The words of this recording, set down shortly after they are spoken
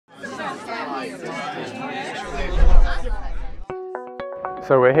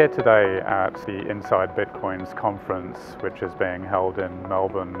So we're here today at the Inside Bitcoins conference, which is being held in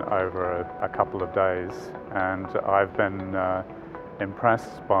Melbourne over a couple of days, and I've been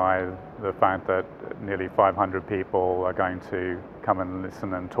impressed by the fact that nearly 500 people are going to come and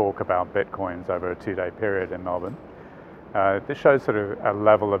listen and talk about Bitcoins over a 2-day period in Melbourne. This shows sort of a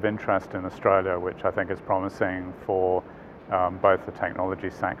level of interest in Australia, which I think is promising for both the technology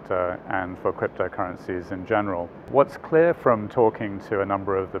sector and for cryptocurrencies in general. What's clear from talking to a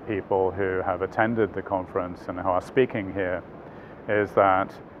number of the people who have attended the conference and who are speaking here is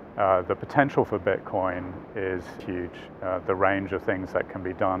that the potential for Bitcoin is huge. The range of things that can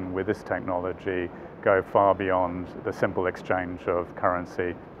be done with this technology go far beyond the simple exchange of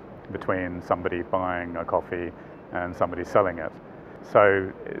currency between somebody buying a coffee and somebody selling it.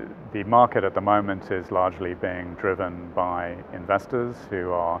 So the market at the moment is largely being driven by investors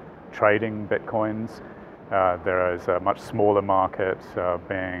who are trading Bitcoins. There is a much smaller market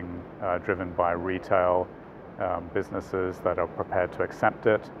being driven by retail businesses that are prepared to accept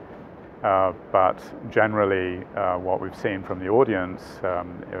it. But generally what we've seen from the audience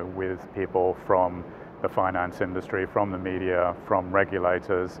with people from the finance industry, from the media, from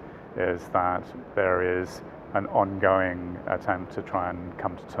regulators, is that there is an ongoing attempt to try and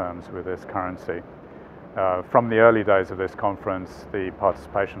come to terms with this currency. From the early days of this conference, the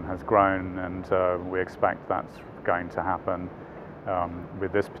participation has grown, and we expect that's going to happen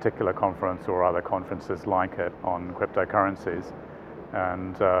with this particular conference or other conferences like it on cryptocurrencies.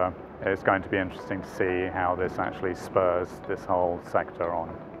 And it's going to be interesting to see how this actually spurs this whole sector on.